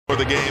For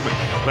the game,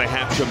 they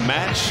have to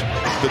match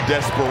the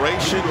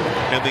desperation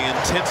and the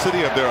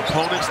intensity of their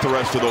opponents the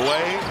rest of the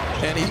way.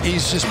 And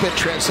he's just been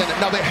transcendent.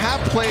 Now, they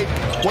have played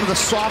one of the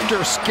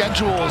softer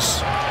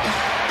schedules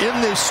in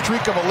this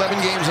streak of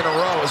 11 games in a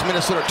row as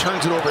Minnesota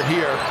turns it over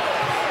here.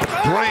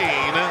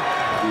 Green,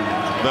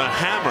 the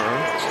hammer.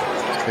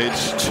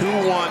 It's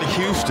 2-1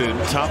 Houston,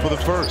 top of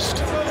the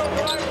first.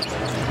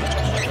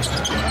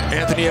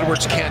 Anthony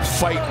Edwards can't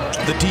fight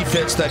the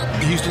defense that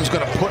Houston's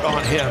going to put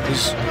on him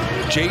as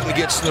Jaden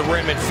gets to the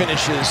rim and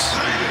finishes.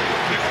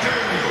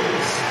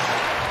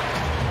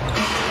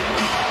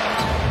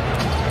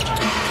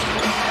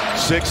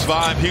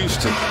 6-5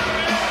 Houston.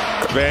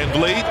 Van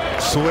Vliet,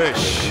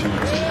 swish.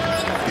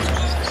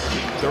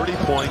 30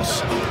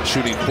 points,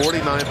 shooting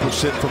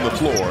 49% from the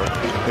floor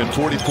and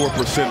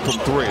 44% from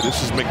three.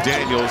 This is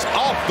McDaniels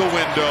off the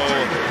window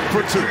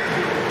for two.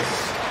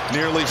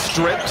 Nearly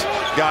stripped,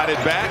 got it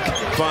back,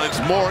 finds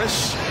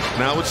Morris.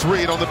 Now it's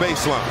Reid on the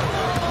baseline.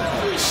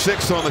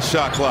 6 on the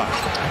shot clock.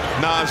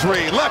 Naz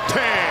Reid, left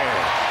hand.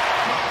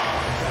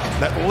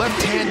 That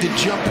left-handed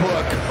jump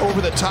hook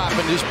over the top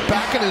and just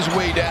backing his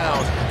way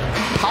down.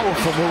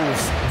 Powerful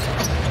move.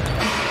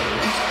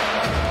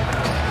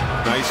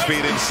 Nice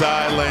feed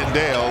inside.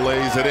 Landale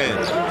lays it in.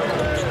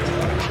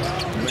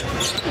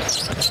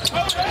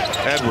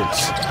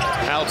 Edwards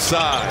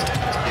outside.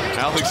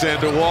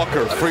 Alexander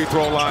Walker, free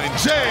throw line.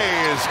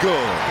 Jay is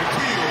good.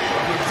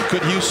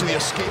 Good use of the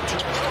escape.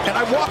 And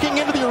I'm walking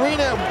into the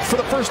arena for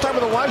the first time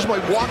with Elijah. I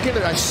walk in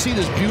and I see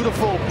this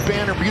beautiful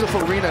banner,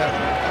 beautiful arena.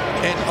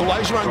 And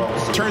Elijah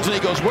turns and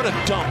he goes, what a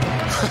dump.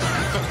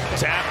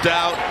 Tapped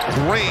out.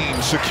 Green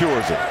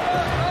secures it.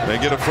 They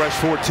get a fresh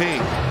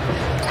 14.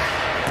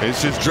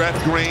 It's just Jeff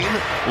Green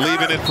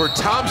leaving it for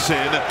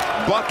Thompson.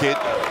 Bucket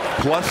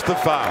plus the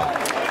foul.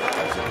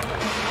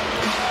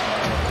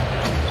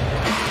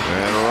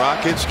 And the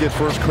Rockets get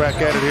first crack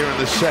at it here in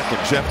the second.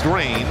 Jeff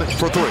Green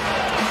for three.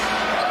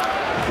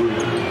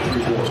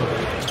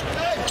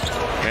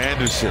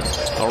 Anderson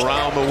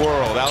around the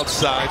world,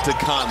 outside to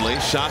Conley.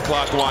 Shot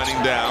clock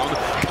winding down.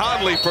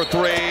 Conley for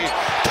three.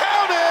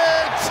 Count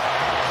it!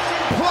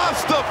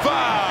 Plus the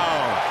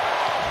foul.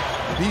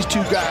 These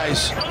two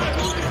guys,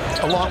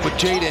 along with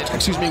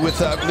with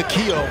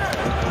Nikhil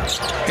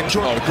and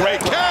Jordan. Oh,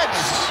 great catch!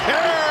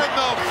 And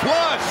the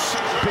flush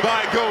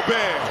by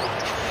Gobert.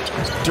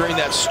 During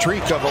that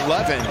streak of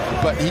 11,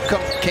 but he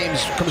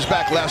comes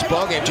back last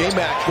ball game.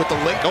 J-Mac with the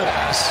late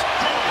pass.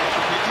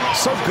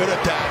 So good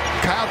at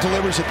that. Kyle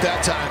delivers at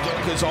that time.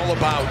 It's all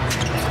about.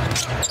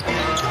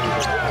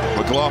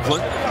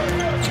 McLaughlin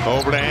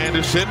over to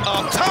Anderson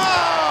up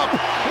top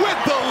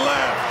with the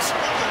left.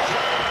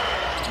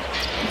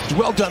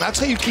 Well done. That's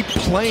how you keep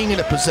playing in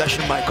a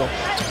possession, Michael.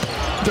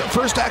 The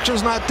first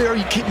action's not there.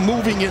 You keep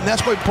moving, and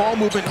that's why ball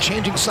movement,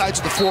 changing sides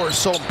of the floor is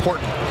so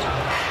important.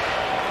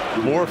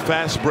 More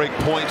fast break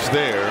points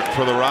there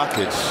for the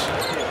Rockets.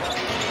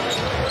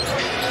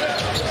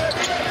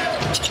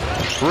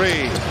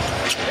 Reid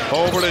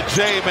over to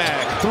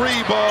J-Mac.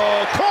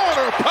 3-ball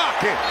corner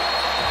pocket.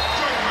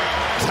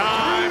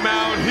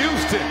 Timeout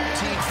Houston.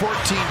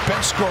 14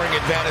 bench scoring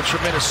advantage for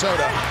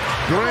Minnesota.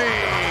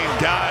 Green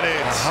got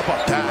it. How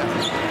about that?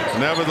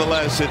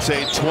 Nevertheless, it's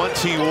a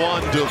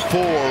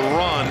 21-4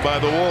 run by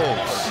the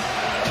Wolves.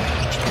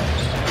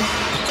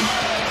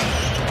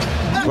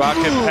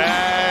 Rocket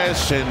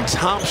pass, and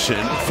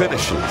Thompson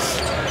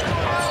finishes.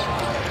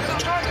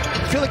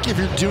 I feel like if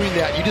you're doing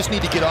that, you just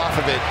need to get off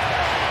of it.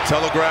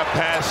 Telegraph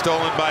pass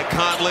stolen by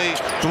Conley.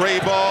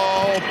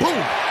 3-ball,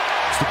 boom.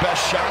 It's the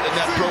best shot in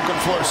that broken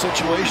floor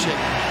situation.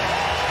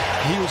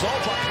 He was all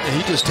and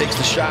he just takes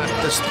the shot.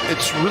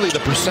 It's really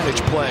the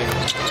percentage play.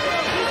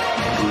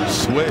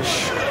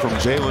 Swish from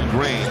Jalen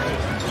Green.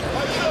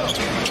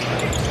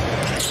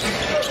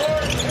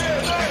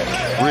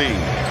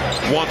 Reid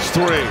wants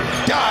three.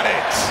 Got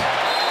it.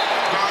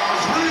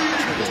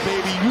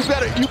 Baby,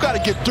 you got to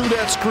get through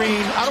that screen.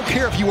 I don't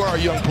care if you are a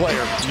young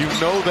player. You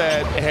know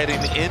that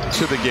heading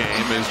into the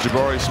game as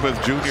Jabari Smith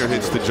Jr.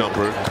 hits the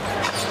jumper.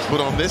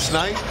 But on this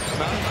night,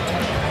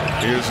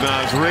 here's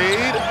Naz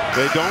Reid.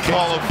 They don't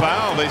call a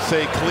foul. They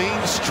say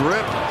clean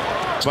strip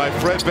by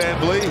Fred Van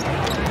Vliet.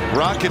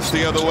 Rockets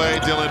the other way.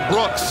 Dylan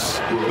Brooks,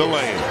 the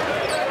lane.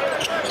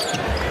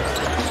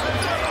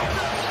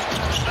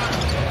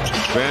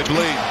 Van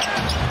Vliet.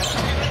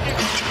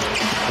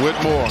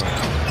 Whitmore.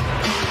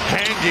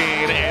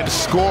 Hanging and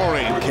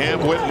scoring. Cam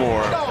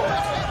Whitmore.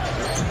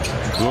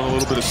 Doing a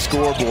little bit of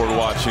scoreboard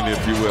watching,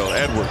 if you will.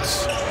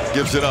 Edwards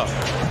gives it up.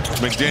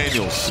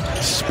 McDaniels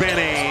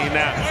spinning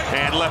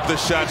and left the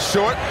shot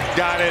short.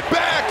 Got it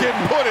back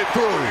and put it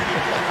through.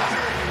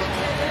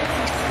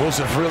 Wolves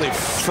have really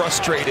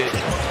frustrated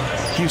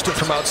Houston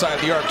from outside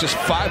the arc. Just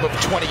 5 of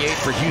 28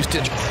 for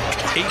Houston,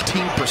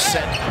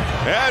 18%.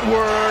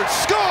 Edwards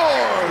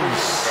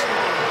scores!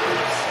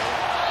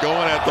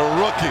 Going at the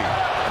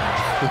rookie.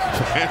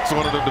 Fans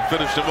wanted him to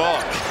finish him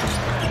off.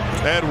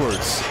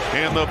 Edwards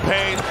in the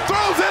paint,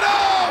 throws it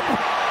up!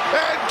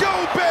 And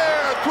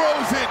Gobert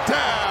throws it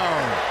down.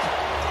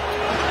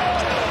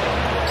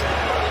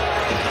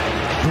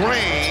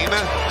 Green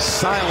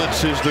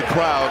silences the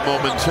crowd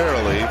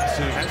momentarily.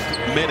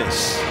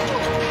 Menace.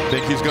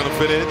 Think he's going to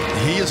fit in?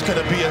 He is going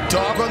to be a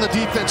dog on the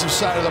defensive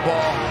side of the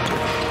ball.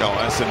 Oh,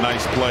 that's a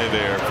nice play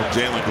there from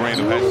Jalen Green,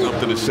 who has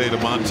something to say to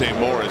Monte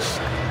Morris.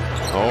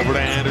 Over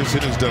to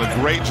Anderson, who's done a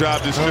great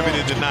job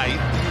distributing tonight.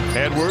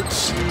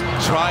 Edwards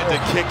tried to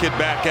kick it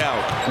back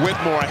out.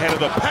 Whitmore ahead of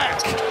the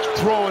pack,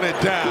 throwing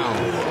it down.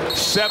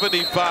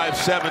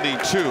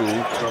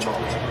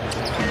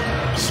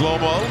 75-72.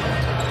 Slow-mo.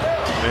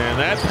 And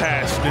that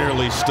pass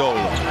nearly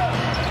stolen.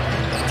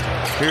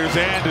 Here's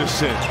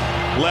Anderson.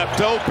 Left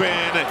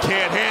open,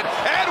 can't hit.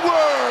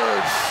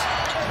 Edwards!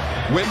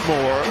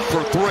 Whitmore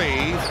for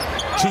three.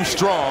 Too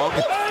strong.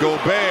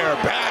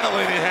 Gobert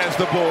battling, it has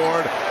the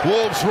board.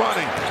 Wolves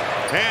running.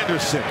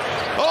 Anderson.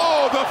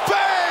 Oh, the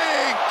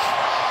fake!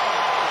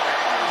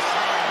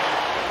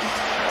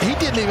 He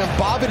didn't even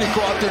bother to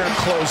go out there and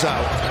close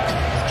out.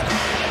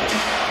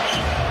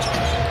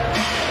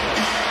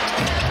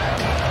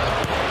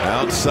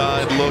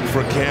 Outside look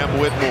for Cam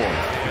Whitmore.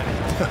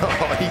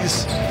 He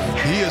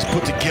is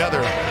put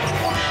together.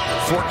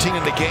 14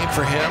 in the game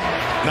for him.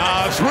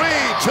 Naz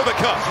Reid to the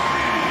cup.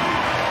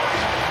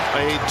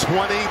 A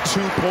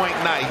 22-point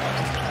night.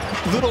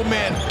 Little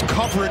man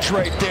coverage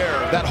right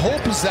there. That whole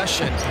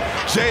possession.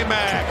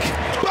 J-Mac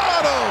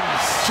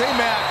bottoms.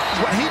 J-Mac,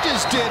 what he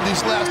just did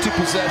these last two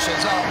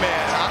possessions, oh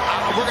man,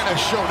 we're going to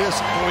show this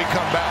when we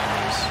come back.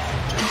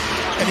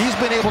 And he's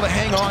been able to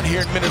hang on here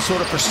in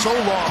Minnesota for so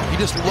long. He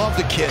just loved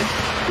the kid.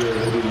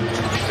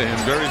 And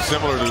very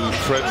similar to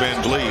Fred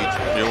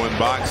VanVleet. You know, in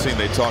boxing,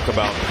 they talk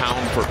about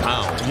pound for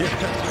pound. Yeah.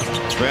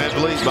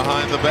 VanVleet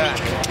behind the back.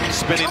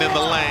 Spinning in the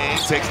lane.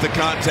 Takes the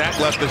contact.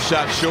 Left the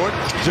shot short.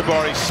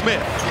 Jabari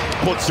Smith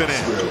puts it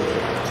in.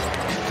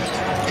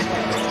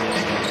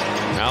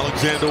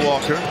 Alexander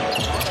Walker.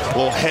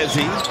 Little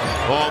hezzy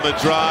on the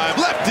drive.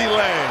 Lefty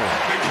leg.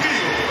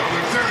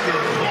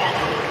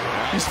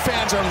 These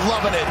fans are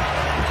loving it.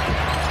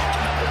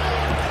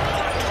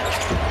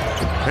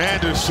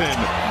 Anderson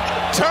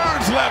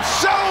turns left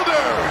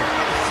shoulder.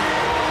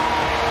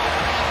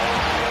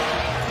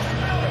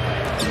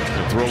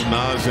 And throw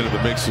Naz into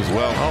the mix as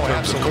well. Oh,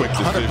 absolutely. Quick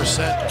decision.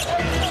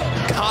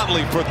 100%.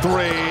 Conley for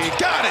three.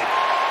 Got it.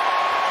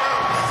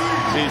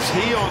 Is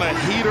he on a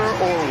heater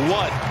or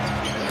what?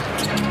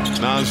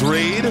 Naz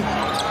Reid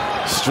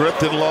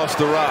stripped and lost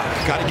the rock.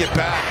 Got to get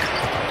back.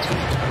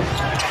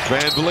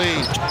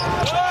 VanVleet.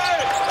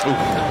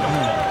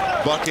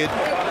 Bucket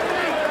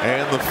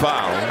and the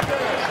foul.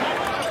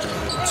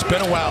 It's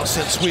been a while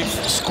since we've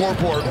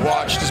scoreboard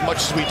watched as much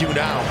as we do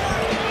now.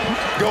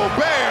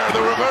 Gobert,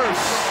 the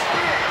reverse.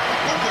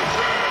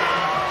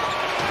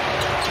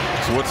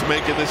 So what's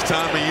making this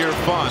time of year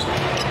fun?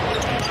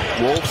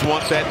 Wolves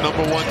want that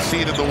 #1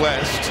 seed in the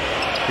West.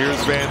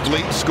 Here's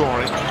VanVleet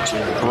scoring.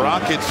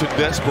 Rockets in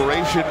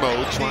desperation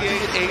mode.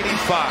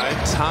 28-85.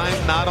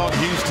 Time not on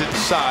Houston's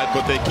side,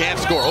 but they can't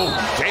score. Oh,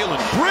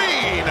 Jalen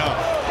Green.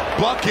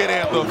 Bucket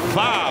and the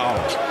foul.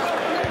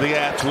 The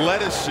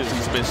athleticism.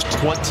 He's missed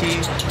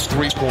 20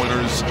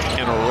 three-pointers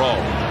in a row.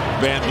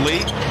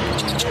 VanVleet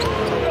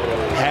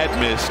had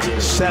missed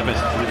 7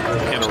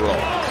 in a row.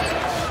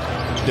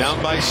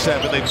 Down by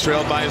 7. They've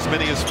trailed by as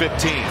many as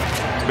 15.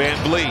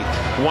 VanVleet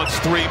wants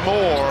 3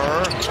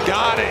 more.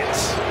 Got it.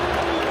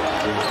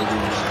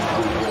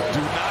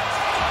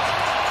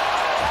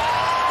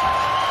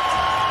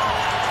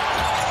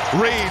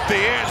 Reid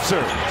the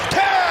answer.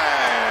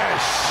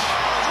 Cash!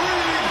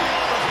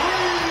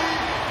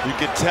 You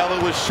can tell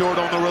it was short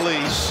on the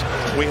release.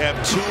 We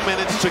have 2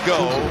 minutes to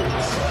go.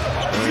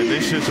 And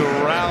this is a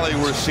rally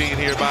we're seeing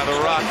here by the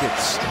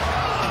Rockets.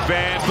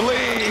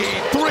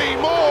 VanVleet, 3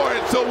 more.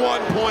 It's a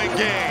 1-point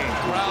game.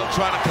 Crowd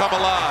trying to come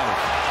alive.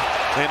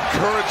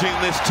 Encouraging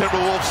this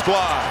Timberwolves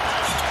squad.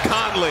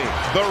 Conley,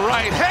 the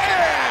right hand.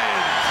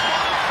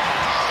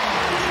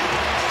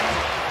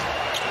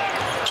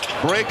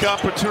 Break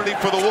opportunity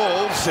for the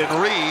Wolves, and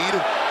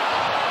Reid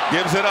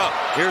gives it up.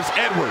 Here's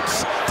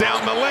Edwards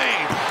down the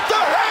lane. The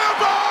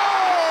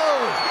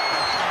hammer!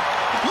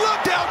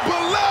 Look out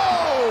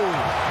below!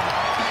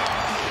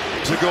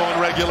 To go in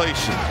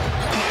regulation.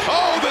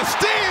 Oh, the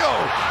steal!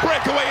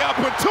 Breakaway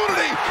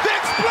opportunity. The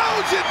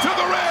explosion to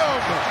the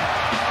rim.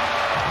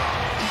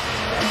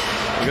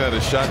 We got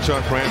a shot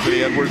chart for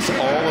Anthony Edwards.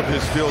 All of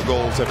his field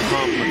goals have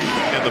come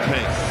in the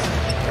paint.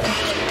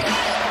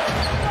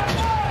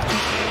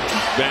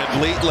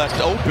 VanVleet left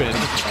open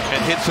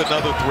and hits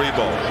another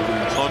 3-ball.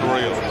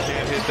 Unreal.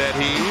 Can't hit that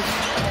heave.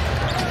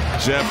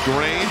 Jeff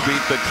Green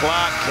beat the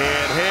clock.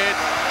 Can't hit.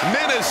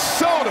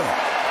 Minnesota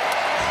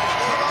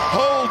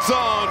holds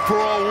on for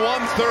a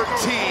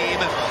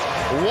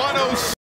 113-106.